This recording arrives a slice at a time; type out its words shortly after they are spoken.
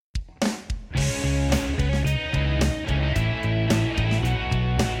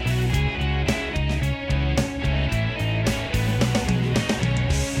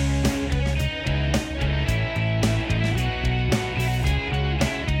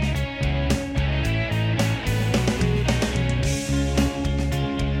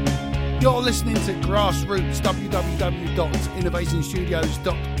You're listening to Grassroots,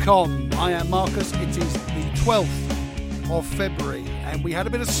 www.innovationstudios.com. I am Marcus. It is the 12th of February and we had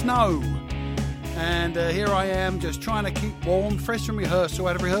a bit of snow. And here I am just trying to keep warm, fresh from rehearsal.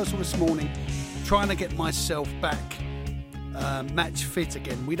 I had a rehearsal this morning, trying to get myself back match fit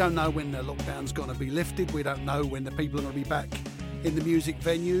again. We don't know when the lockdown's going to be lifted. We don't know when the people are going to be back in the music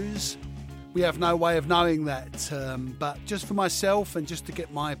venues. We have no way of knowing that, but just for myself and just to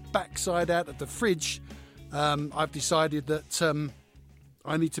get my backside out of the fridge, I've decided that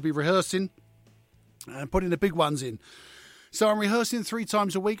I need to be rehearsing and putting the big ones in. So I'm rehearsing 3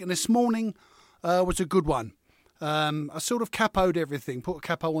 times a week, and this morning was a good one. I sort of capoed everything, put a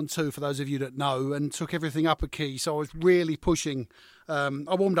capo on 2 for those of you that know, and took everything up a key, so I was really pushing.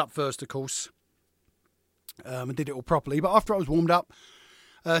 I warmed up first, of course, and did it all properly, but after I was warmed up,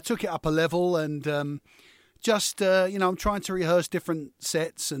 took it up a level and I'm trying to rehearse different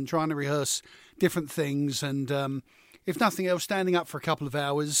sets and trying to rehearse different things. And if nothing else, standing up for a couple of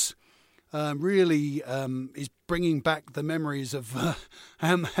hours really is bringing back the memories of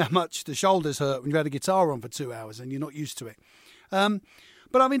how much the shoulders hurt when you've had a guitar on for 2 hours and you're not used to it.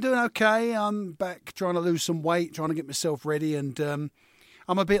 But I've been doing okay. I'm back trying to lose some weight, trying to get myself ready. And I'm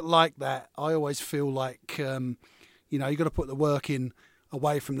a bit like that. I always feel like, you've got to put the work in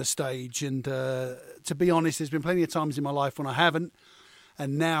away from the stage, and to be honest, there's been plenty of times in my life when I haven't,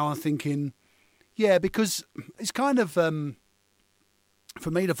 and now I'm thinking, because it's kind of for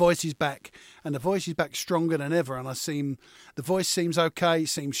me, the voice is back, and the voice is back stronger than ever, and the voice seems okay,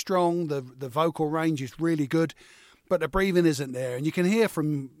 seems strong, the vocal range is really good, but the breathing isn't there, and you can hear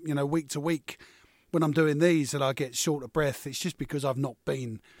from week to week when I'm doing these that I get short of breath. It's just because I've not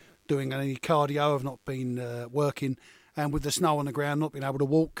been doing any cardio, I've not been working. And with the snow on the ground, not being able to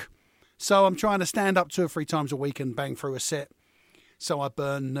walk. So I'm trying to stand up 2 or 3 times a week and bang through a set. So I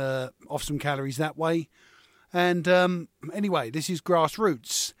burn off some calories that way. And anyway, this is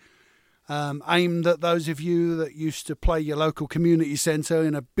Grassroots. Aimed at those of you that used to play your local community centre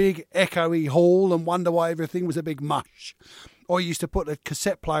in a big echoey hall and wonder why everything was a big mush. Or you used to put a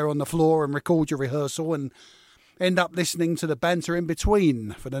cassette player on the floor and record your rehearsal and end up listening to the banter in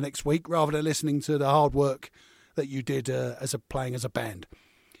between for the next week rather than listening to the hard work that you did playing as a band.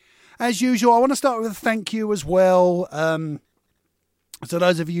 As usual, I want to start with a thank you as well. So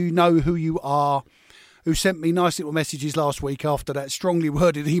those of you who know who you are, who sent me nice little messages last week after that strongly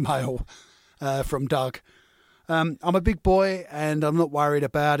worded email from Doug. I'm a big boy and I'm not worried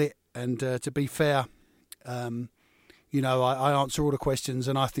about it. And to be fair, I answer all the questions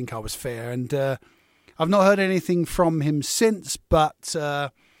and I think I was fair. And I've not heard anything from him since, but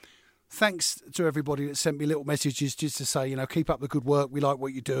thanks to everybody that sent me little messages just to say, keep up the good work. We like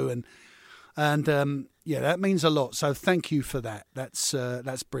what you do. And that means a lot. So thank you for that. That's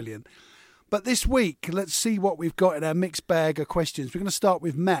brilliant. But this week, let's see what we've got in our mixed bag of questions. We're going to start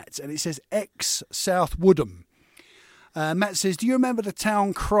with Matt, and it says South Woodham. Matt says, do you remember the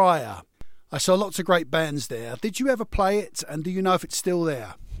Town Crier? I saw lots of great bands there. Did you ever play it? And do you know if it's still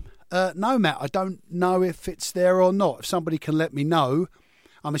there? No, Matt, I don't know if it's there or not. If somebody can let me know.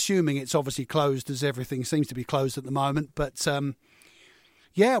 I'm assuming it's obviously closed, as everything seems to be closed at the moment. But,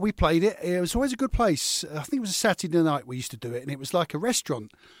 we played it. It was always a good place. I think it was a Saturday night we used to do it, and it was like a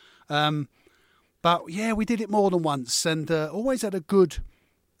restaurant. But, we did it more than once, and always had a good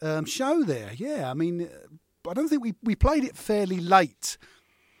show there. Yeah, I mean, I don't think we played it fairly late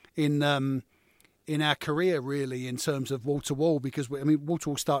in our career, really, in terms of wall-to-wall, because,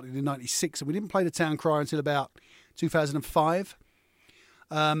 wall-to-wall started in 96, and we didn't play the Town Crier until about 2005.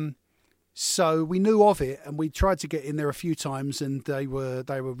 So we knew of it and we tried to get in there a few times, and they were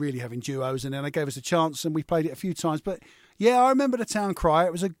really having duos, and then they gave us a chance and we played it a few times. But I remember the Town Crier.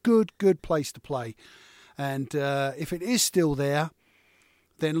 It was a good place to play. And if it is still there,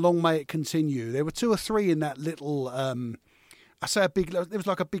 then long may it continue. There were 2 or 3 in that little, there was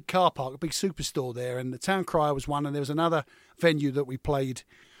like a big car park, a big superstore there, and the Town Crier was one, and there was another venue that we played,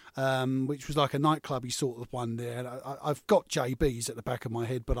 which was like a nightclubby sort of one there. I've got JB's at the back of my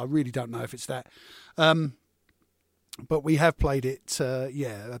head, but I really don't know if it's that. But we have played it,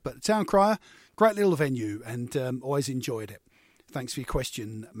 But Town Crier, great little venue, and always enjoyed it. Thanks for your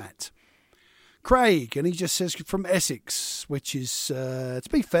question, Matt. Craig, and he just says from Essex, which is, to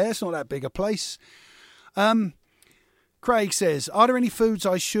be fair, it's not that big a place. Craig says, are there any foods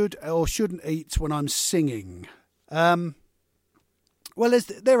I should or shouldn't eat when I'm singing? Well,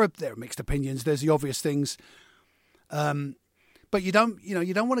 there are mixed opinions. There's the obvious things, but you don't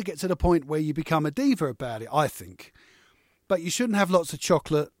want to get to the point where you become a diva about it, I think. But you shouldn't have lots of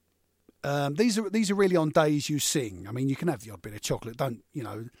chocolate. These are really on days you sing. I mean, you can have the odd bit of chocolate. Don't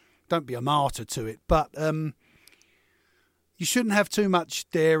don't be a martyr to it. But you shouldn't have too much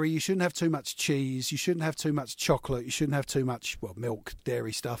dairy. You shouldn't have too much cheese. You shouldn't have too much chocolate. You shouldn't have too much, milk,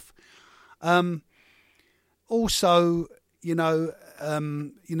 dairy stuff. Also, you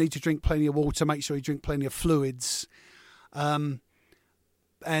need to drink plenty of water. Make sure you drink plenty of fluids. And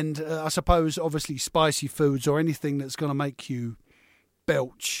I suppose, obviously, spicy foods or anything that's going to make you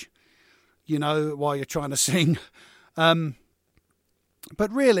belch, while you're trying to sing. But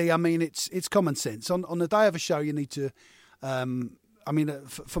really, I mean, it's common sense. On the day of a show, you need to...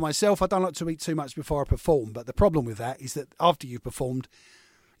 for myself, I don't like to eat too much before I perform. But the problem with that is that after you've performed,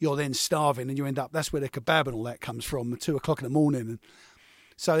 you're then starving and you end up... That's where the kebab and all that comes from, 2 o'clock in the morning. And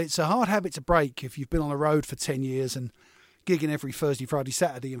so it's a hard habit to break if you've been on the road for 10 years and gigging every Thursday, Friday,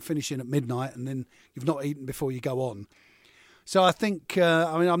 Saturday and finishing at midnight and then you've not eaten before you go on. So I think,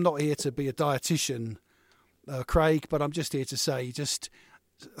 I'm not here to be a dietitian, Craig, but I'm just here to say just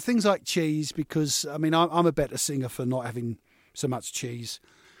things like cheese, because, I'm a better singer for not having so much cheese,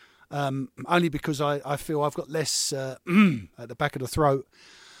 only because I feel I've got less at the back of the throat.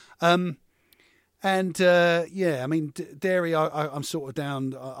 Dairy, I'm sort of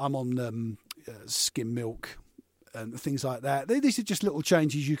down, I'm on skim milk and things like that. These are just little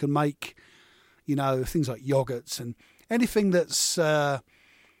changes you can make, things like yogurts and anything that's,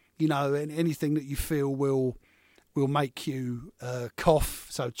 anything that you feel will make you cough.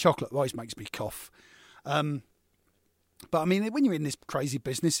 So chocolate always makes me cough. But when you're in this crazy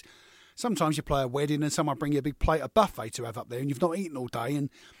business, sometimes you play a wedding and someone bring you a big plate of buffet to have up there and you've not eaten all day. And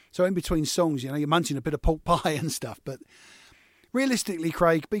so in between songs, you're munching a bit of pork pie and stuff. But realistically,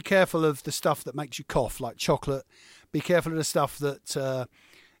 Craig, be careful of the stuff that makes you cough, like chocolate. Be careful of the stuff that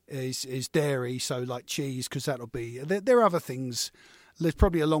is dairy, so like cheese, because that'll be... There are other things. There's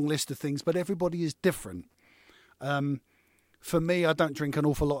probably a long list of things, but everybody is different. For me, I don't drink an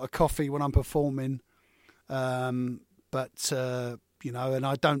awful lot of coffee when I'm performing. And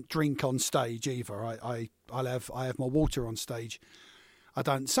I don't drink on stage either. I have my water on stage. I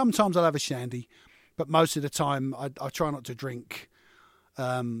don't. Sometimes I'll have a shandy, but most of the time I try not to drink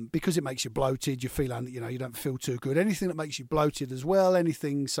because it makes you bloated. You feel you don't feel too good. Anything that makes you bloated as well.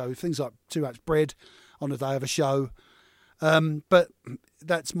 So things like too much bread on the day of a show. But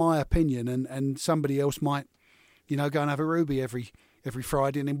that's my opinion, and somebody else might, go and have a Ruby every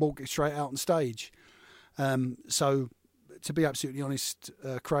Friday and then walk it straight out on stage. So to be absolutely honest,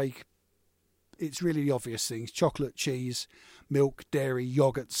 Craig, it's really the obvious things: chocolate, cheese, milk, dairy,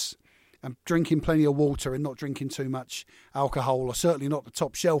 yogurts, and drinking plenty of water and not drinking too much alcohol, or certainly not the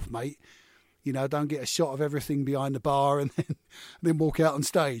top shelf, mate. Don't get a shot of everything behind the bar and then walk out on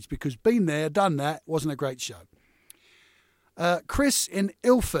stage, because been there, done that, wasn't a great show. Chris in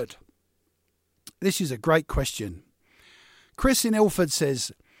Ilford. This is a great question. Chris in Ilford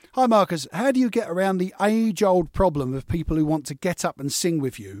says, "Hi Marcus, how do you get around the age-old problem of people who want to get up and sing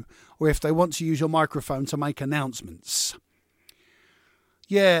with you, or if they want to use your microphone to make announcements?"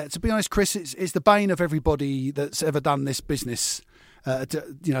 Yeah, to be honest, Chris, it's the bane of everybody that's ever done this business,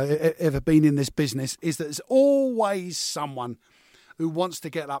 ever been in this business, is that there's always someone who wants to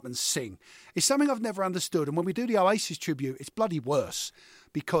get up and sing. It's something I've never understood. And when we do the Oasis tribute, it's bloody worse,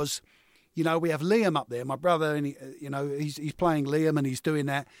 because, we have Liam up there, my brother, and he's playing Liam and he's doing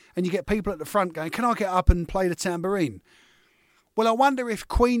that. And you get people at the front going, "Can I get up and play the tambourine?" Well, I wonder if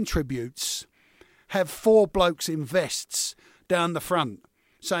Queen tributes have 4 blokes in vests down the front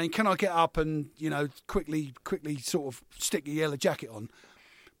saying, "Can I get up and, quickly sort of stick your yellow jacket on?"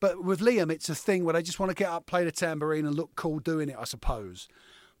 But with Liam, it's a thing where they just want to get up, play the tambourine and look cool doing it, I suppose.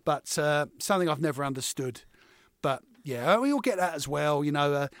 But something I've never understood. But yeah, we all get that as well.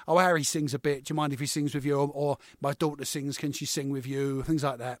 Harry sings a bit. Do you mind if he sings with you? Or my daughter sings, can she sing with you? Things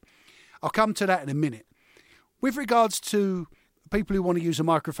like that. I'll come to that in a minute. With regards to people who want to use a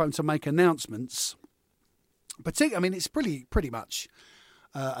microphone to make announcements, particularly, it's pretty much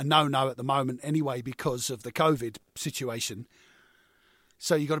a no-no at the moment anyway, because of the COVID situation.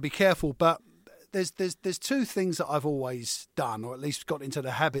 So you've got to be careful. But there's 2 things that I've always done, or at least got into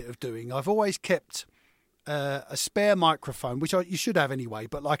the habit of doing. I've always kept a spare microphone, which you should have anyway,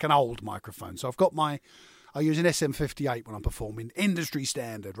 but like an old microphone. So I use an SM58 when I'm performing, industry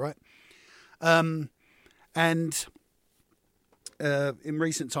standard, right? In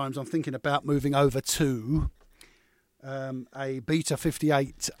recent times, I'm thinking about moving over to a Beta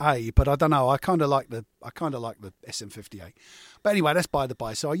 58A, but I don't know. I kind of like the SM58. But anyway, that's by the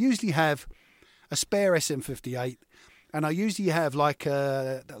by. So I usually have a spare SM58, and I usually have like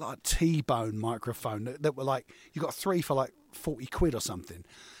a T-bone microphone that were like, you got 3 for like 40 quid or something,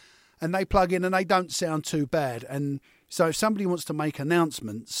 and they plug in and they don't sound too bad. And so if somebody wants to make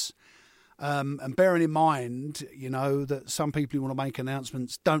announcements, And bearing in mind, that some people who want to make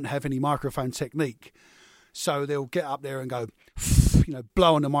announcements don't have any microphone technique. So they'll get up there and go,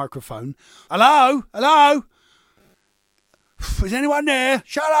 blow on the microphone. Hello? Hello? Is anyone there?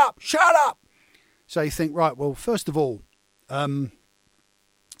 Shut up! Shut up! So you think, right, well, first of all, I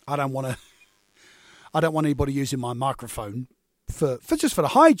don't want anybody using my microphone for the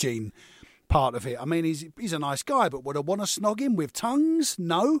hygiene part of it. I mean, he's a nice guy, but would I want to snog him with tongues?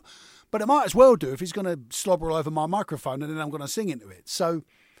 No. But it might as well do if he's going to slobber all over my microphone and then I'm going to sing into it. So,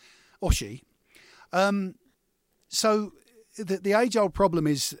 or she. So the age-old problem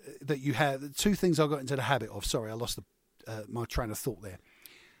is that you have two things I got into the habit of. Sorry, I lost my train of thought there.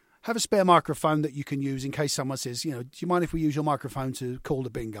 Have a spare microphone that you can use in case someone says, do you mind if we use your microphone to call the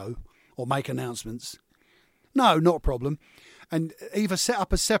bingo or make announcements? No, not a problem. And either set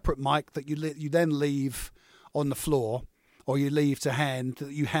up a separate mic that you then leave on the floor, or you leave to hand,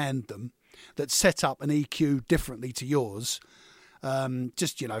 that you hand them, that's set up an EQ differently to yours,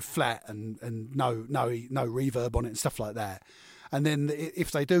 just flat and no reverb on it and stuff like that. And then if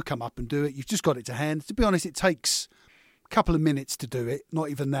they do come up and do it, you've just got it to hand. To be honest, it takes a couple of minutes to do it, not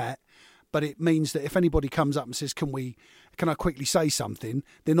even that. But it means that if anybody comes up and says, can I quickly say something,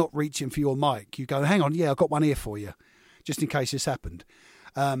 they're not reaching for your mic. You go, hang on, yeah, I've got one here for you, just in case this happened.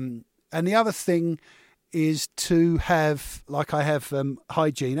 And the other thing is to have, like I have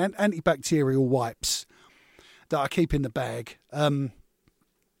hygiene and antibacterial wipes that I keep in the bag,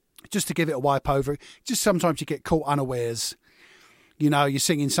 just to give it a wipe over. Just sometimes you get caught unawares. You're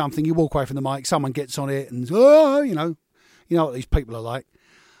singing something, you walk away from the mic, someone gets on it and, you know what these people are like.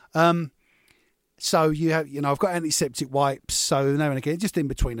 So you have, I've got antiseptic wipes. So now and again, just in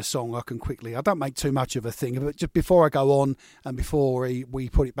between a song, I don't make too much of a thing of it. Just before I go on and before we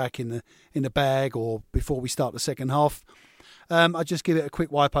put it back in the bag, or before we start the second half, I just give it a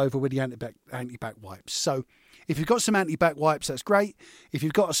quick wipe over with the anti-back wipes. So if you've got some anti-back wipes, that's great. If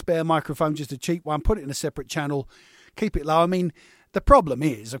you've got a spare microphone, just a cheap one, put it in a separate channel, keep it low. I mean, the problem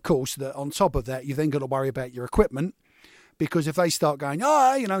is, of course, that on top of that, you've then got to worry about your equipment. Because if they start going,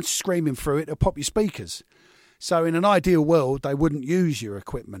 screaming through it, they'll pop your speakers. So in an ideal world, they wouldn't use your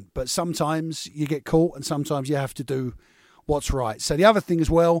equipment. But sometimes you get caught and sometimes you have to do what's right. So the other thing as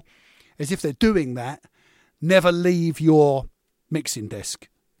well is if they're doing that, never leave your mixing desk.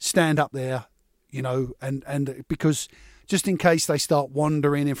 Stand up there, and because just in case they start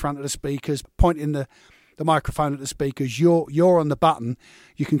wandering in front of the speakers, pointing the microphone at the speakers, you're on the button.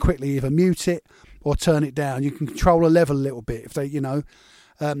 You can quickly either mute it or turn it down. You can control a level a little bit if they,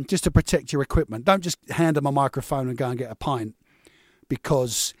 just to protect your equipment. Don't just hand them a microphone and go and get a pint,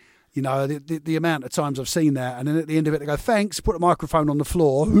 because, the amount of times I've seen that, and then at the end of it they go, thanks, put the microphone on the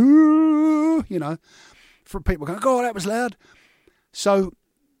floor, for people going, oh, that was loud. So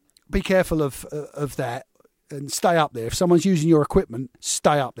be careful of that and stay up there. If someone's using your equipment,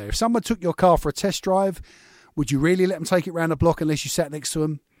 stay up there. If someone took your car for a test drive, would you really let them take it around the block unless you sat next to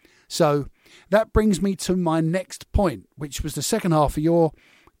them? So that brings me to my next point, which was the second half of your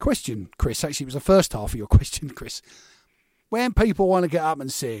question, Chris. Actually, it was the first half of your question, Chris. When people want to get up and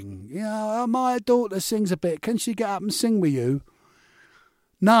sing, my daughter sings a bit. Can she get up and sing with you?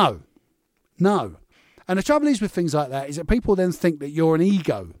 No. And the trouble is with things like that is that people then think that you're an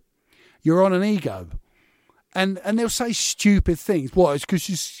ego. You're on an ego. And they'll say stupid things. What? It's because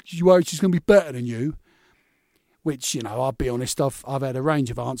she's worried she's going to be better than you. Which, I'll be honest, I've had a range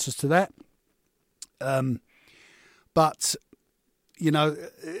of answers to that. But,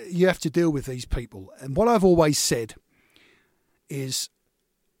 you have to deal with these people. And what I've always said is,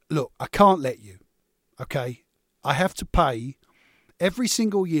 look, I can't let you, okay? I have to pay every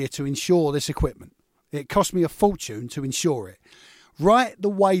single year to insure this equipment. It cost me a fortune to insure it. Right the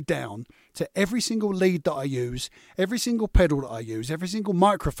way down to every single lead that I use, every single pedal that I use, every single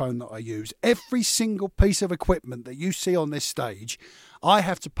microphone that I use, every single piece of equipment that you see on this stage, I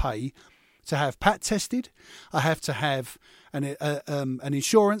have to pay to have PAT tested. I have to have an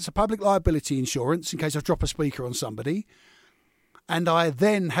insurance, a public liability insurance, in case I drop a speaker on somebody. And I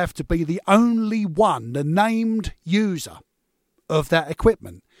then have to be the only one, the named user of that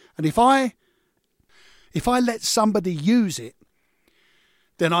equipment. And if I let somebody use it,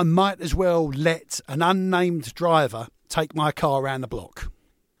 then I might as well let an unnamed driver take my car around the block.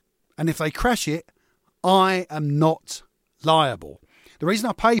 And if they crash it, I am not liable. The reason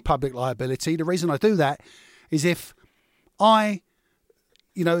I pay public liability, the reason I do that, is if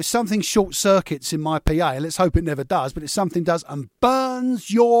something short circuits in my PA, and let's hope it never does, but if something does and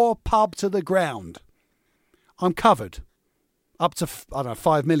burns your pub to the ground, I'm covered. Up to,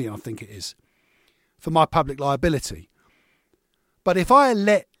 5 million, I think it is, for my public liability. But if I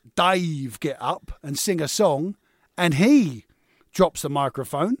let Dave get up and sing a song and he drops the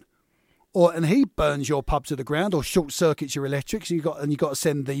microphone and he burns your pub to the ground or short circuits your electrics and you got to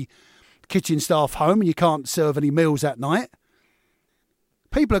send the kitchen staff home and you can't serve any meals that night,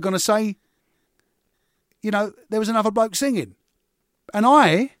 people are going to say, there was another bloke singing. And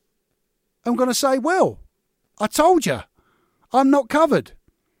I am going to say, well, I told you, I'm not covered.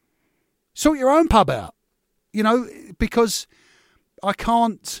 Sort your own pub out, because I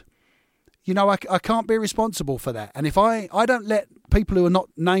can't, I can't be responsible for that. And if I don't let people who are not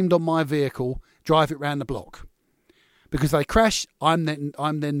named on my vehicle drive it round the block because they crash, I'm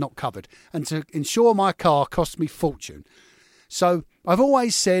then not covered. And to insure my car costs me fortune. So I've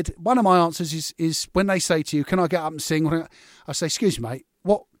always said, one of my answers is when they say to you, can I get up and sing? I say, excuse me, mate,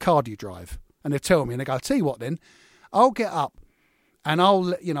 what car do you drive? And they tell me, and they go, I'll tell you what then, I'll get up and I'll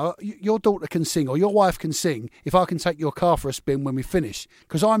let, your daughter can sing or your wife can sing if I can take your car for a spin when we finish,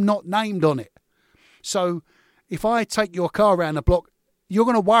 because I'm not named on it. So if I take your car around the block, you're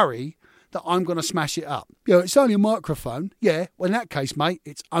going to worry that I'm going to smash it up. It's only a microphone. Yeah, well, in that case, mate,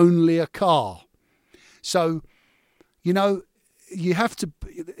 it's only a car. So, you have to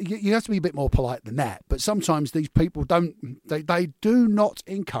be a bit more polite than that. But sometimes these people they do not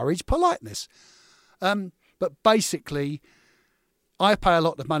encourage politeness. But basically, I pay a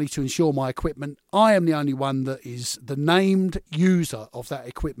lot of money to insure my equipment. I am the only one that is the named user of that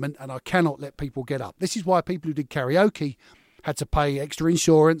equipment, and I cannot let people get up. This is why people who did karaoke had to pay extra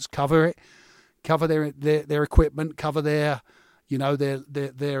insurance, cover their equipment, cover their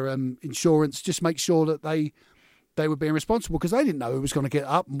insurance, just make sure that they were being responsible, because they didn't know who was going to get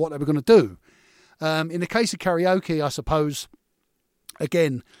up and what they were going to do. In the case of karaoke, I suppose,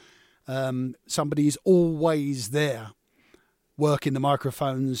 again, somebody is always there working the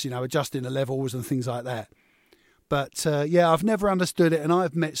microphones, adjusting the levels and things like that. But, I've never understood it, and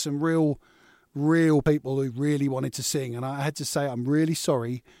I've met some real people who really wanted to sing, and I had to say, I'm really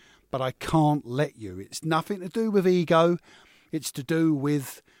sorry, but I can't let you. It's nothing to do with ego. It's to do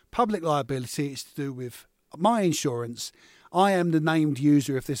with public liability. It's to do with my insurance. I am the named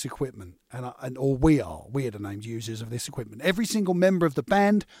user of this equipment, or we are the named users of this equipment. Every single member of the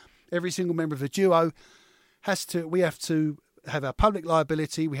band, every single member of the duo we have to have our public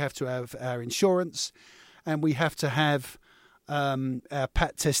liability, we have to have our insurance, and we have to have our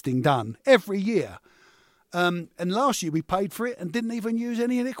PAT testing done every year. And last year we paid for it and didn't even use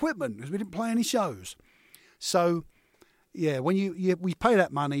any of the equipment because we didn't play any shows. So, when we pay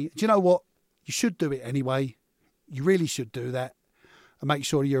that money, do you know what? You should do it anyway. You really should do that and make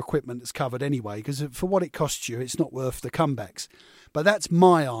sure your equipment is covered anyway, because for what it costs you, it's not worth the comebacks. But that's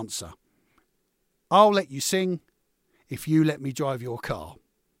my answer. I'll let you sing if you let me drive your car,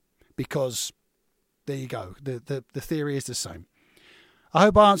 because there you go. The theory is the same. I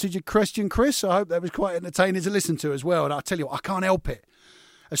hope I answered your question, Chris. I hope that was quite entertaining to listen to as well. And I'll tell you what, I can't help it.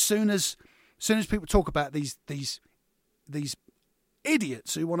 As soon as people talk about these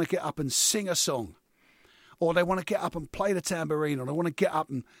idiots who want to get up and sing a song, or they want to get up and play the tambourine, or they want to get up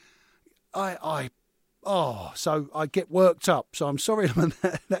and so I get worked up. So I'm sorry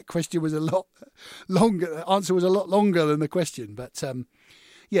that question was a lot longer. The answer was a lot longer than the question. But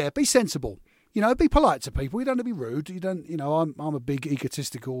be sensible. Be polite to people. You don't have to be rude. You don't. I'm a big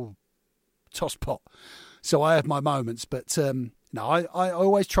egotistical tosspot, so I have my moments. But no, I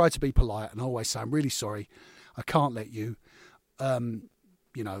always try to be polite and I always say, I'm really sorry, I can't let you.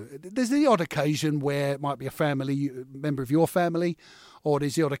 There's the odd occasion where it might be a member of your family, or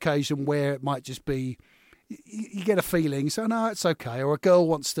there's the odd occasion where it might just be you get a feeling, so no, it's okay. Or a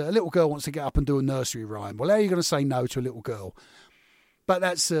little girl wants to get up and do a nursery rhyme. Well, how are you going to say no to a little girl? But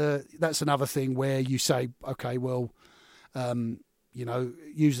that's another thing where you say, okay, well,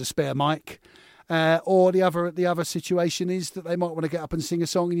 use the spare mic. Or the other situation is that they might want to get up and sing a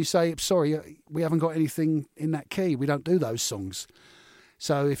song, and you say, sorry, we haven't got anything in that key. We don't do those songs.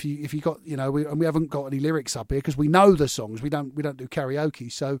 So if you got, we haven't got any lyrics up here because we know the songs. We don't do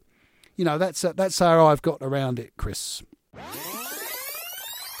karaoke. So, that's how I've got around it, Chris.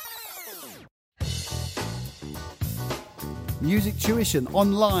 Music tuition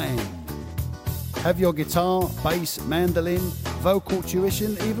online. Have your guitar, bass, mandolin, vocal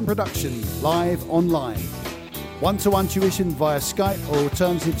tuition, even production live online. One-to-one tuition via Skype or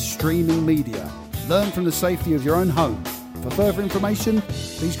alternative streaming media. Learn from the safety of your own home. For further information,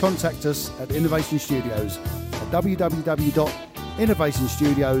 please contact us at Innovation Studios at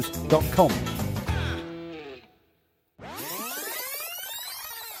www.innovationstudios.com.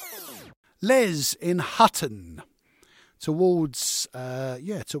 Les in Hutton. Towards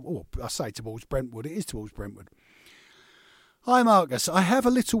Brentwood. It is towards Brentwood. Hi Marcus, I have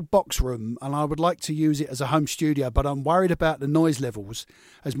a little box room and I would like to use it as a home studio, but I'm worried about the noise levels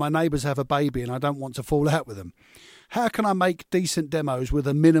as my neighbours have a baby and I don't want to fall out with them. How can I make decent demos with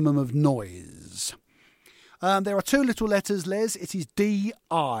a minimum of noise? There are two little letters, Les. It is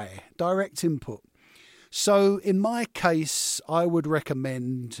DI, direct input. So in my case, I would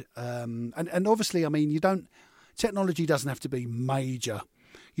recommend, and obviously, I mean, technology doesn't have to be major.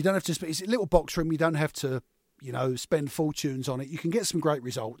 You don't have to, it's a little box room, you don't have to, spend fortunes on it. You can get some great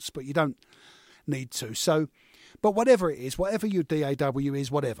results, but you don't need to. So, but whatever it is, whatever your DAW is,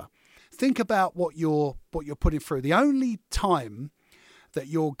 whatever. Think about what you're putting through. The only time that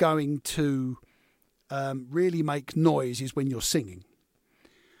you're going to really make noise is when you're singing.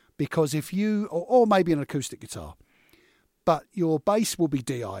 Because if you, or maybe an acoustic guitar, but your bass will be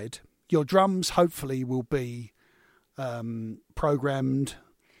DI'd, your drums hopefully will be programmed,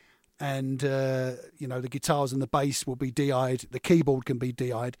 and the guitars and the bass will be DI'd, the keyboard can be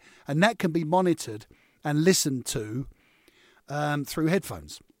DI'd, and that can be monitored and listened to through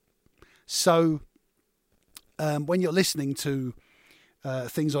headphones. So when you're listening to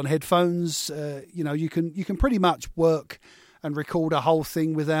things on headphones, you can pretty much work and record a whole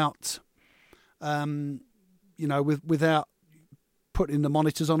thing without without putting the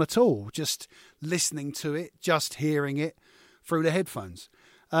monitors on at all, just listening to it, just hearing it through the headphones.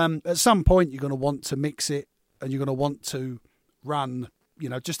 At some point, you're going to want to mix it and you're going to want to run,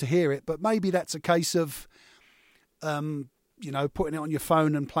 just to hear it. But maybe that's a case of, putting it on your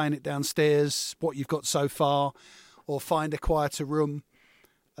phone and playing it downstairs, what you've got so far, or find a quieter room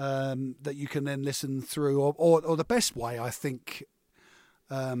that you can then listen through. Or the best way, I think,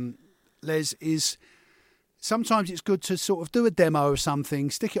 Les, is sometimes it's good to sort of do a demo of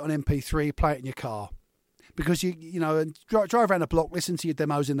something, stick it on MP3, play it in your car. Because and drive around the block, listen to your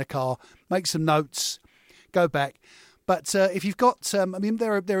demos in the car, make some notes, go back. But if you've got,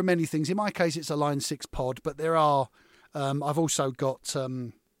 there are many things. In my case, it's a Line 6 pod, but there are. I've also got,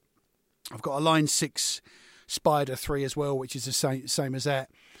 I've got a Line 6 Spider 3 as well, which is the same as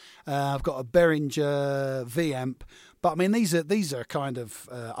that. I've got a Behringer V amp, but I mean these are kind of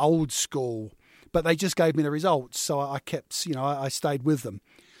old school, but they just gave me the results, so I kept, I stayed with them.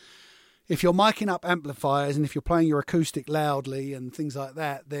 If you're miking up amplifiers and if you're playing your acoustic loudly and things like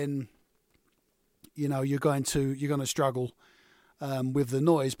that, then you're going to struggle with the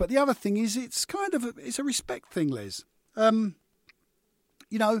noise. But the other thing is, it's a respect thing, Les.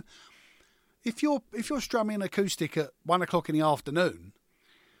 If you're strumming an acoustic at 1:00 in the afternoon,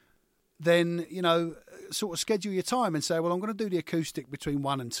 then sort of schedule your time and say, well, I'm going to do the acoustic between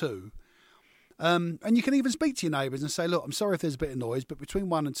 1 and 2. And you can even speak to your neighbours and say, look, I'm sorry if there's a bit of noise, but between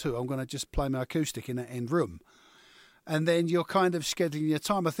 1 and 2, I'm going to just play my acoustic in that end room. And then you're kind of scheduling your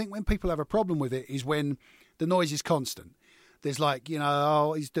time. I think when people have a problem with it is when the noise is constant. There's like,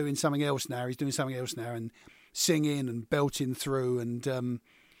 he's doing something else now, and singing and belting through and,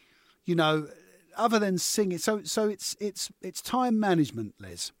 other than singing. So it's time management,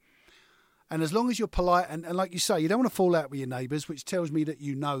 Les. And as long as you're polite, and like you say, you don't want to fall out with your neighbours, which tells me that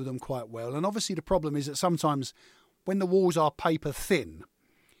you know them quite well. And obviously the problem is that sometimes when the walls are paper thin,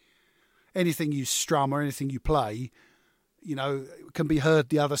 anything you strum or anything you play, can be heard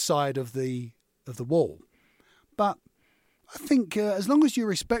the other side of the wall. But I think as long as you're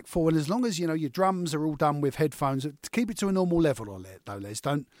respectful and as long as, your drums are all done with headphones, keep it to a normal level, though, Les.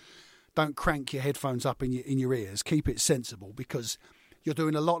 Don't crank your headphones up in your ears. Keep it sensible, because you're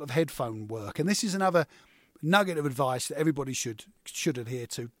doing a lot of headphone work. And this is another nugget of advice that everybody should adhere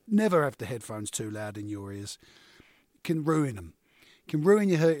to. Never have the headphones too loud in your ears. It can ruin them. It can ruin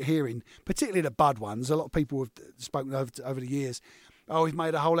your hearing, particularly the bud ones. A lot of people have spoken over the years. Oh, we've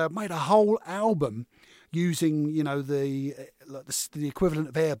made a whole album using, the equivalent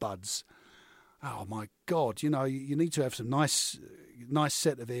of earbuds. Oh, my God. You need to have some nice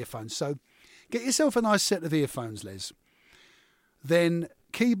set of earphones. So get yourself a nice set of earphones, Les. Then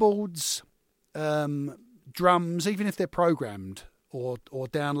keyboards, drums, even if they're programmed or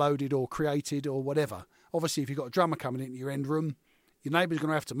downloaded or created or whatever. Obviously, if you've got a drummer coming into your end room, your neighbour's going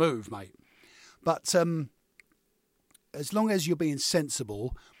to have to move, mate. But as long as you're being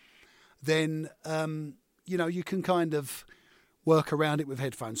sensible, then, you can kind of work around it with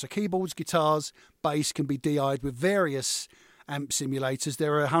headphones. So keyboards, guitars, bass can be DI'd with various amp simulators.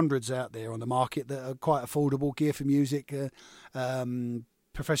 There are hundreds out there on the market that are quite affordable. Gear for Music,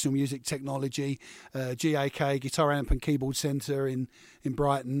 Professional Music Technology, GAK, Guitar Amp and Keyboard Centre in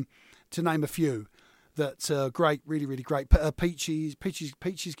Brighton, to name a few. That's great, really, really great. Peaches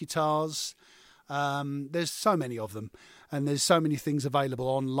Guitars. There's so many of them. And there's so many things available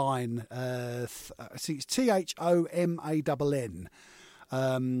online. I think it's THOMANN.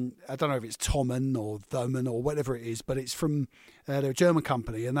 I don't know if it's Thomann or Thomann or whatever it is, but it's from they're a German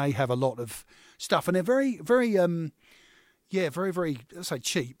company, and they have a lot of stuff, and they're very, very, very, very. I say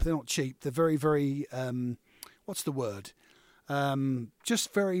cheap. They're not cheap. They're very, very. What's the word?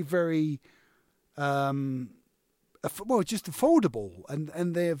 Just very, very. Just affordable,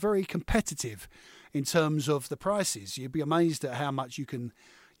 and they're very competitive in terms of the prices. You'd be amazed at how much you can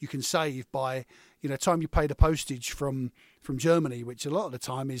save by time you pay the postage from Germany, which a lot of the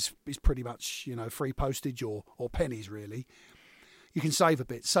time is pretty much free postage or pennies really. You can save a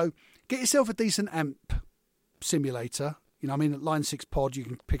bit. So get yourself a decent amp simulator. At Line 6 Pod you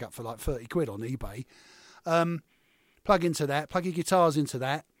can pick up for like 30 quid on eBay. Plug into that. Plug your guitars into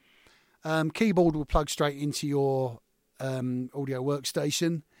that. Keyboard will plug straight into your audio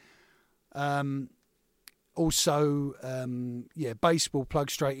workstation. Bass will plug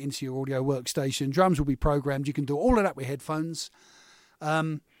straight into your audio workstation. Drums will be programmed. You can do all of that with headphones.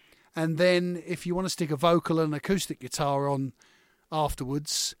 And then if you want to stick a vocal and acoustic guitar on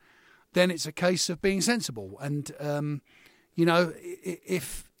afterwards, then it's a case of being sensible. And,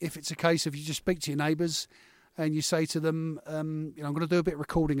 if it's a case of you just speak to your neighbours and you say to them, I'm going to do a bit of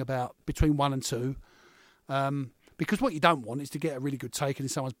recording about between 1 and 2, because what you don't want is to get a really good take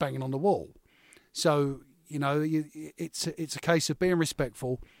and someone's banging on the wall. So, it's a case of being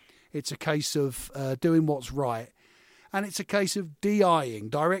respectful. It's a case of doing what's right. And it's a case of DIing,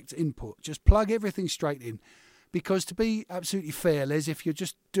 direct input. Just plug everything straight in. Because to be absolutely fair, Les, if you're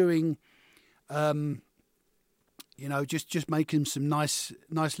just doing, just making some nice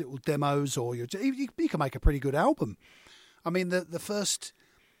little demos, or you can make a pretty good album. I mean, the first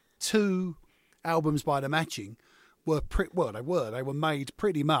 2 albums by The Matching were they were made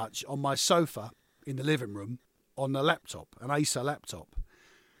pretty much on my sofa in the living room on a laptop, an Acer laptop.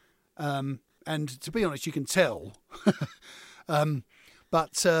 And to be honest, you can tell.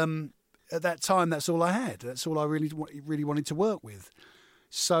 But at that time, that's all I had. That's all I really wanted to work with.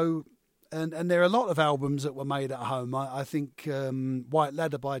 So, and there are a lot of albums that were made at home. I think White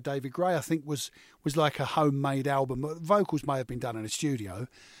Ladder by David Gray, I think was like a homemade album. Vocals may have been done in a studio.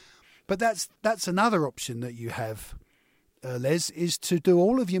 But that's another option that you have, Les, is to do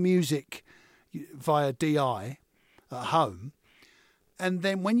all of your music via DI at home. And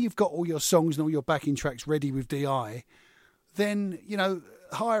then when you've got all your songs and all your backing tracks ready with DI, then,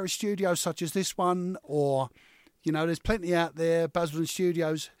 hire a studio such as this one, or, there's plenty out there, Basildon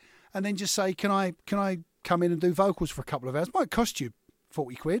Studios, and then just say, can I come in and do vocals for a couple of hours? It might cost you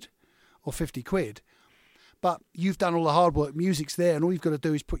 40 quid or 50 quid. But you've done all the hard work, music's there, and all you've got to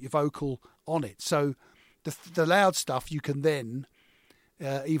do is put your vocal on it. So the loud stuff, you can then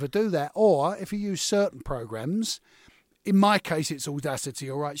either do that, or if you use certain programs, in my case, it's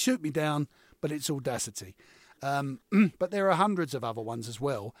Audacity, all right? Shoot me down, but it's Audacity. But there are hundreds of other ones as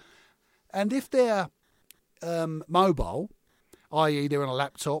well. And if they're mobile, i.e. they're on a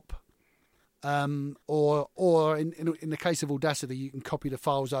laptop, or in the case of Audacity, you can copy the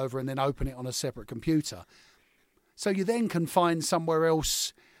files over and then open it on a separate computer. So you then can find somewhere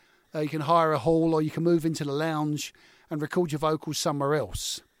else. You can hire a hall, or you can move into the lounge and record your vocals somewhere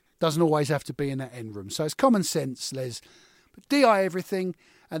else. Doesn't always have to be in that end room. So it's common sense, Les. But DI everything,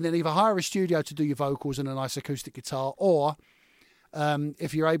 and then either hire a studio to do your vocals and a nice acoustic guitar, or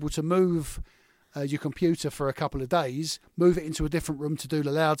if you're able to move your computer for a couple of days, move it into a different room to do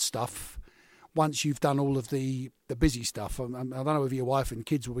the loud stuff once you've done all of the busy stuff. I don't know if your wife and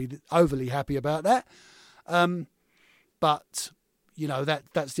kids will be overly happy about that. But,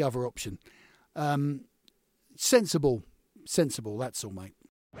 that's the other option. Sensible, that's all, mate.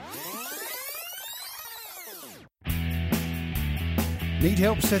 Need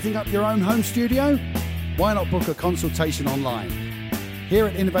help setting up your own home studio? Why not book a consultation online? Here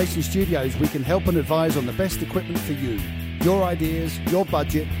at Innovation Studios, we can help and advise on the best equipment for you, your ideas, your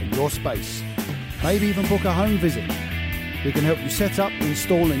budget, and your space. Maybe even book a home visit. We can help you set up,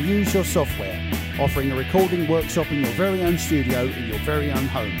 install, and use your software, offering a recording workshop in your very own studio in your very own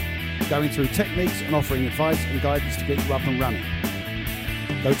home, going through techniques and offering advice and guidance to get you up and running.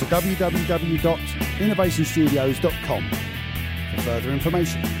 Go to www.innovationstudios.com for further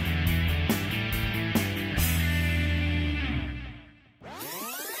information.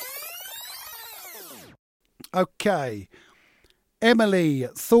 Okay, Emily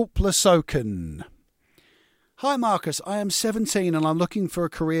Thorpe-Lasoken. Hi Marcus, I am 17 and I'm looking for a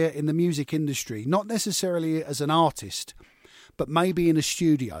career in the music industry, not necessarily as an artist, but maybe in a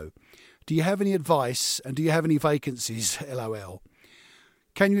studio. Do you have any advice, and do you have any vacancies? LOL.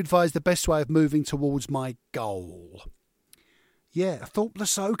 Can you advise the best way of moving towards my goal? Yeah, Thorpe Le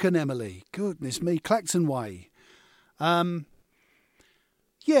Soken, Emily. Goodness me, Clacton Way. Yeah,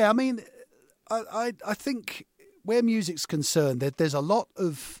 I mean, I think where music's concerned, there's a lot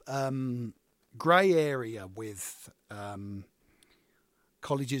of grey area with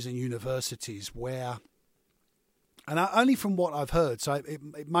colleges and universities where, and only from what I've heard, so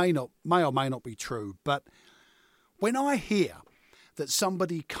it may or may not be true, but when I hear that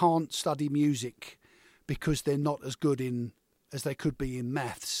somebody can't study music because they're not as good as they could be in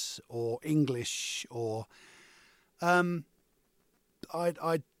maths or English, or I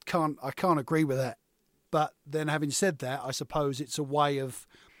can't agree with that. But then, having said that, I suppose it's a way of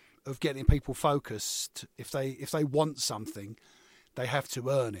getting people focused. If they want something, they have to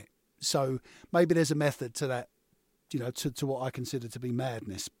earn it. So maybe there's a method to that, to what I consider to be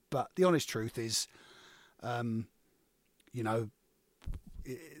madness. But the honest truth is, I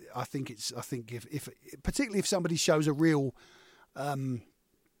think if particularly if somebody shows a real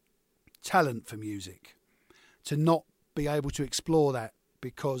talent for music, to not be able to explore that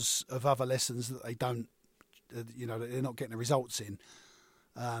because of other lessons that they don't, that they're not getting the results in.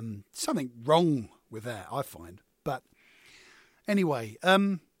 Something wrong with that, I find. But anyway,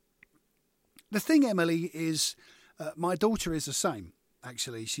 the thing, Emily, is my daughter is the same.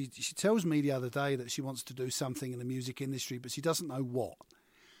 Actually, she tells me the other day that she wants to do something in the music industry, but she doesn't know what.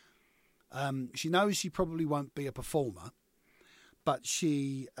 She knows she probably won't be a performer, but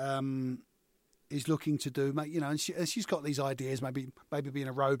she is looking to do, and she's got these ideas, maybe being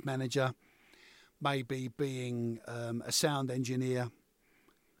a road manager, maybe being a sound engineer,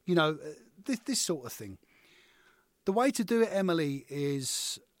 this sort of thing. The way to do it, Emily,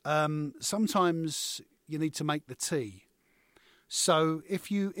 is sometimes you need to make the tea. So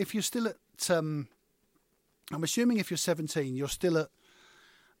if you're still at, I'm assuming if you're 17, you're still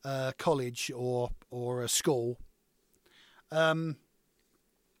at college or a school,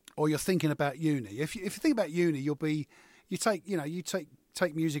 or you're thinking about uni. If you think about uni, you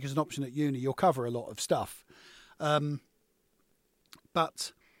take music as an option at uni. You'll cover a lot of stuff,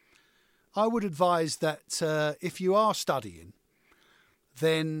 but I would advise that if you are studying,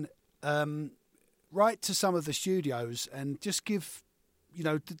 then write to some of the studios and just give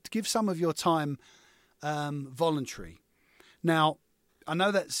some of your time voluntary. Now, I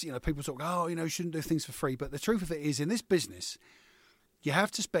know that's, people talk, you shouldn't do things for free. But the truth of it is, in this business, you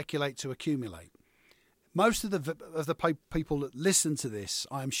have to speculate to accumulate. Most of the people that listen to this,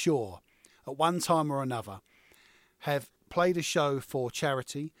 I'm sure, at one time or another, have played a show for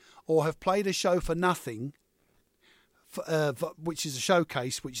charity or have played a show for nothing, which is a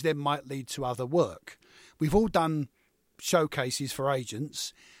showcase, which then might lead to other work. We've all done showcases for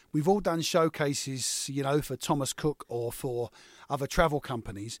agents. We've all done showcases, for Thomas Cook or for other travel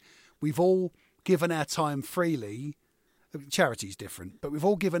companies. We've all given our time freely. Charity's different, but we've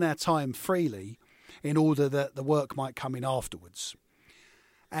all given our time freely in order that the work might come in afterwards.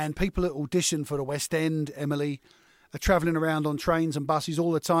 And people that audition for the West End, Emily, are travelling around on trains and buses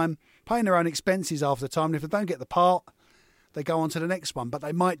all the time, paying their own expenses half the time. And if they don't get the part, they go on to the next one, but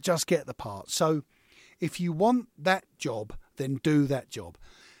they might just get the part. So if you want that job, then do that job.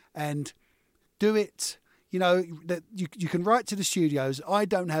 And do it, that you can write to the studios. I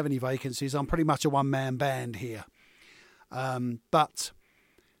don't have any vacancies. I'm pretty much a one-man band here. But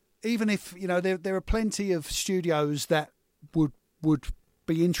even if, there are plenty of studios that would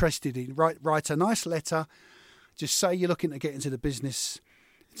be interested in, write a nice letter. Just say you're looking to get into the business,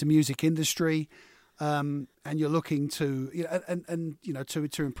 into music industry, and you're looking to,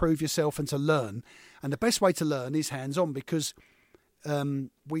 to improve yourself and to learn. And the best way to learn is hands-on, because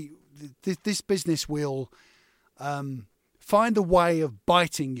this business will find a way of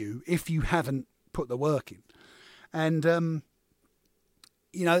biting you if you haven't put the work in. And the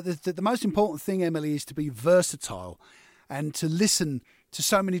most important thing, Emily, is to be versatile and to listen to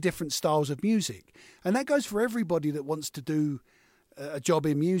so many different styles of music. And that goes for everybody that wants to do a job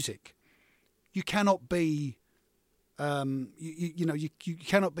in music. You cannot be you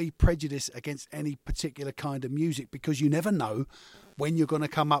cannot be prejudiced against any particular kind of music, because you never know when you're going to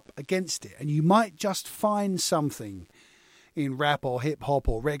come up against it. And you might just find something in rap or hip hop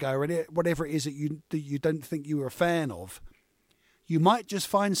or reggae or whatever it is that you don't think you were a fan of. You might just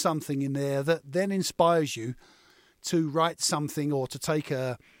find something in there that then inspires you to write something, or to take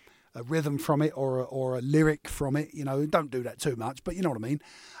a rhythm from it, or a lyric from it. Don't do that too much, but you know what I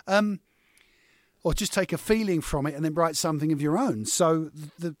mean. Or just take a feeling from it and then write something of your own. So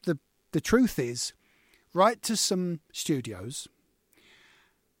the truth is, write to some studios.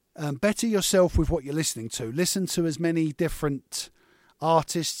 Better yourself with what you're listening to. Listen to as many different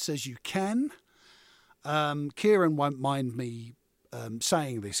artists as you can. Kieran won't mind me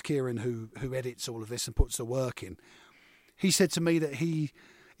saying this, Kieran, who edits all of this and puts the work in, he said to me that he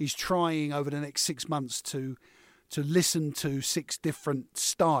is trying over the next 6 months to listen to 6 different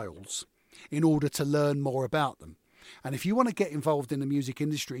styles in order to learn more about them. And if you want to get involved in the music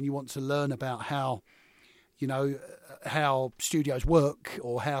industry and you want to learn about how, you know, how studios work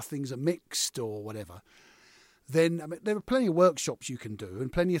or how things are mixed or whatever, then there are plenty of workshops you can do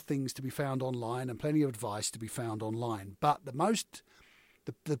and plenty of things to be found online and plenty of advice to be found online. But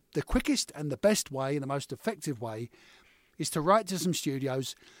the quickest and the best way and the most effective way is to write to some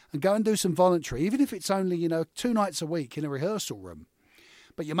studios and go and do some voluntary, even if it's only, 2 nights a week in a rehearsal room.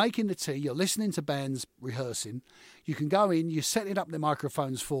 But you're making the tea, you're listening to bands rehearsing, you can go in, you're setting up the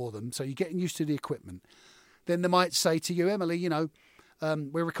microphones for them, so you're getting used to the equipment. Then they might say to you, Emily,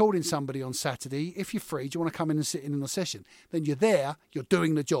 we're recording somebody on Saturday. If you're free, do you want to come in and sit in on a session? Then you're there, you're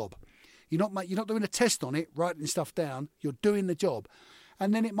doing the job. You're not doing a test on it, writing stuff down, you're doing the job.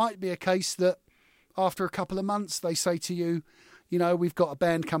 And then it might be a case that after a couple of months, they say to you, we've got a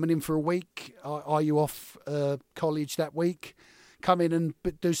band coming in for a week. Are you off college that week? Come in and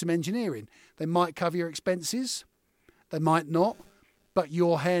do some engineering. They might cover your expenses. They might not. But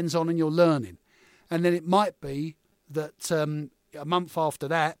you're hands-on and you're learning. And then it might be that a month after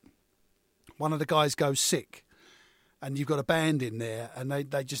that, one of the guys goes sick. And you've got a band in there and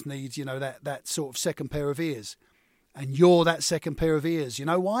they just need, that sort of second pair of ears. And you're that second pair of ears. You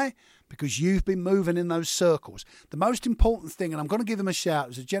know why? Because you've been moving in those circles. The most important thing, and I'm going to give him a shout,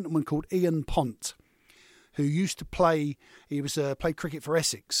 is a gentleman called Ian Pont, who used to play cricket for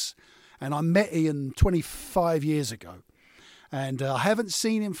Essex. And I met Ian 25 years ago. And I haven't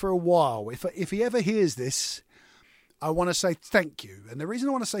seen him for a while. If he ever hears this, I want to say thank you. And the reason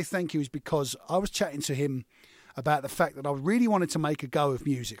I want to say thank you is because I was chatting to him about the fact that I really wanted to make a go of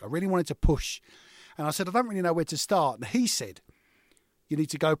music. I really wanted to push. And I said, I don't really know where to start. And he said, you need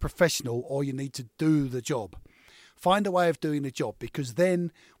to go professional or you need to do the job. Find a way of doing the job, because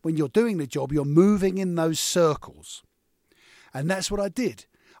then when you're doing the job, you're moving in those circles. And that's what I did.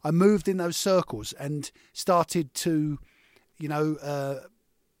 I moved in those circles and started to,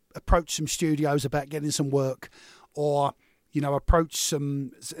 approach some studios about getting some work, or, approach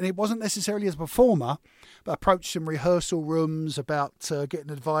some, and it wasn't necessarily as a performer, but approach some rehearsal rooms about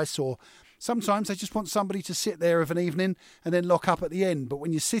getting advice, or sometimes they just want somebody to sit there of an evening and then lock up at the end. But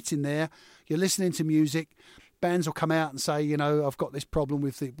when you're sitting there, you're listening to music, bands will come out and say, I've got this problem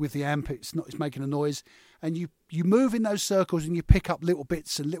with the amp, it's making a noise. And you move in those circles and you pick up little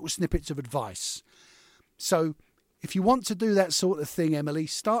bits and little snippets of advice. So if you want to do that sort of thing, Emily,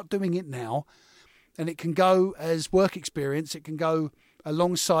 start doing it now. And it can go as work experience. It can go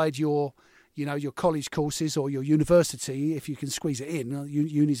alongside your college courses or your university, if you can squeeze it in.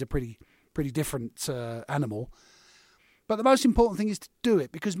 Uni's a pretty different animal. But the most important thing is to do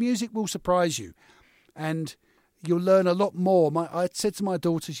it, because music will surprise you. And you'll learn a lot more. I said to my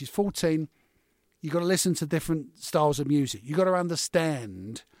daughter, she's 14, you've got to listen to different styles of music. You've got to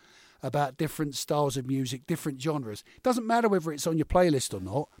understand about different styles of music, different genres. It doesn't matter whether it's on your playlist or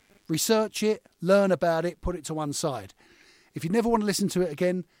not. Research it, learn about it, put it to one side. If you never want to listen to it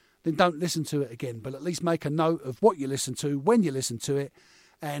again, then don't listen to it again. But at least make a note of what you listen to, when you listen to it,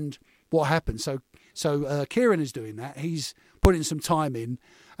 and what happens. So Kieran is doing that. He's putting some time in,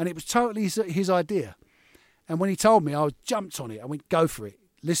 and it was totally his idea. And when he told me, I jumped on it. I went, go for it.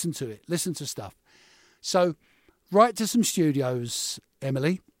 Listen to it. Listen to stuff. So write to some studios,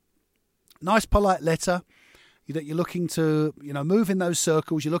 Emily. Nice, polite letter that you're looking to, move in those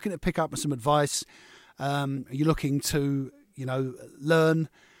circles. You're looking to pick up some advice. You're looking to, learn.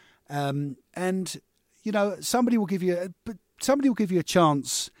 And, somebody will give you a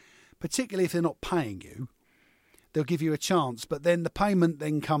chance, particularly if they're not paying you. They'll give you a chance. But then the payment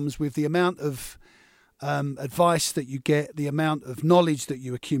then comes with the amount of advice that you get, the amount of knowledge that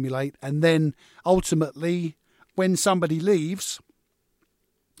you accumulate, and then ultimately when somebody leaves,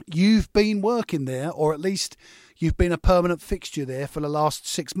 you've been working there, or at least you've been a permanent fixture there for the last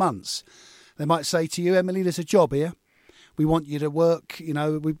 6 months. They might say to you, Emily, there's a job here. We want you to work,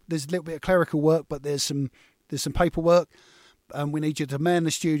 there's a little bit of clerical work, but there's some paperwork, and we need you to man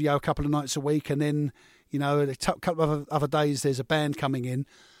the studio a couple of nights a week, and then, a couple of other days there's a band coming in.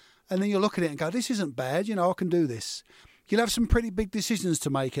 And then you'll look at it and go, this isn't bad, I can do this. You'll have some pretty big decisions to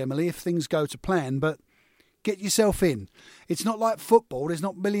make, Emily, if things go to plan, but get yourself in. It's not like football. There's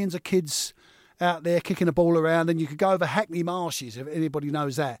not millions of kids out there kicking a ball around, and you could go over Hackney Marshes, if anybody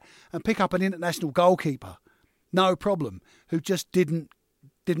knows that, and pick up an international goalkeeper. No problem. Who just didn't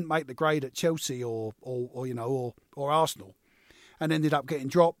make the grade at Chelsea or Arsenal. and ended up getting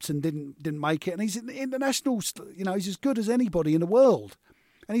dropped and didn't make it. And he's international, he's as good as anybody in the world.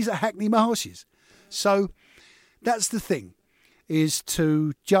 And he's at Hackney Marshes. So that's the thing, is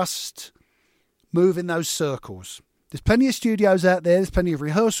to just move in those circles. There's plenty of studios out there. There's plenty of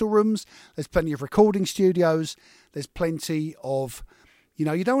rehearsal rooms. There's plenty of recording studios. There's plenty of, you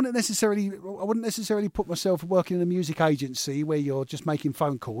don't want to necessarily, I wouldn't necessarily put myself working in a music agency where you're just making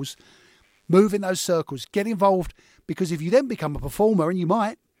phone calls. Move in those circles. Get involved, because if you then become a performer, and you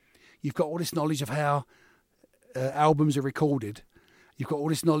might, you've got all this knowledge of how albums are recorded. You've got all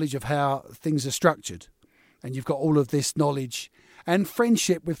this knowledge of how things are structured. And you've got all of this knowledge and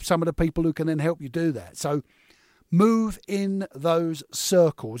friendship with some of the people who can then help you do that. So move in those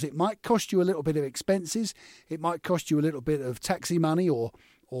circles. It might cost you a little bit of expenses. It might cost you a little bit of taxi money or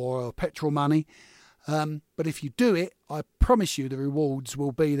petrol money. But if you do it, I promise you the rewards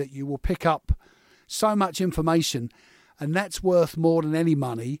will be that you will pick up so much information, and that's worth more than any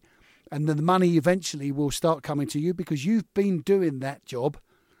money. And then the money eventually will start coming to you because you've been doing that job.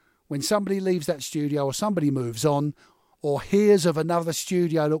 When somebody leaves that studio, or somebody moves on, or hears of another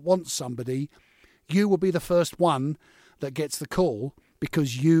studio that wants somebody, you will be the first one that gets the call,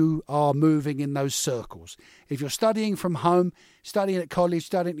 because you are moving in those circles. If you're studying from home, studying at college,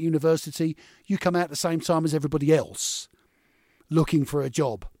 studying at university, you come out at the same time as everybody else looking for a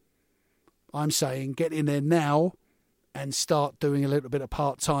job. I'm saying get in there now and start doing a little bit of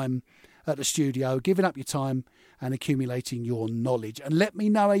part-time at the studio, giving up your time and accumulating your knowledge. And let me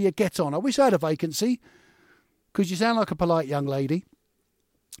know how you get on. I wish I had a vacancy, because you sound like a polite young lady.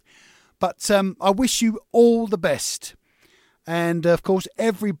 But I wish you all the best. And, of course,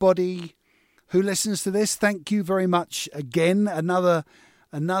 everybody who listens to this, thank you very much again. Another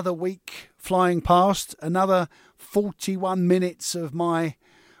week flying past, another 41 minutes of my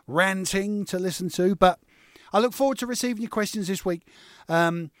ranting to listen to. But I look forward to receiving your questions this week.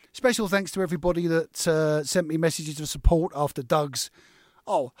 Special thanks to everybody that sent me messages of support after Doug's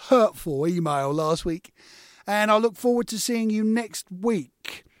hurtful email last week. And I look forward to seeing you next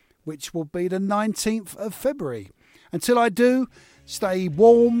week, which will be the 19th of February. Until I do, stay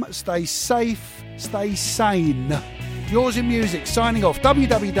warm, stay safe, stay sane. Yours in Music, signing off,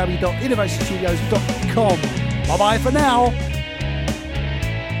 www.innovationstudios.com. Bye-bye for now.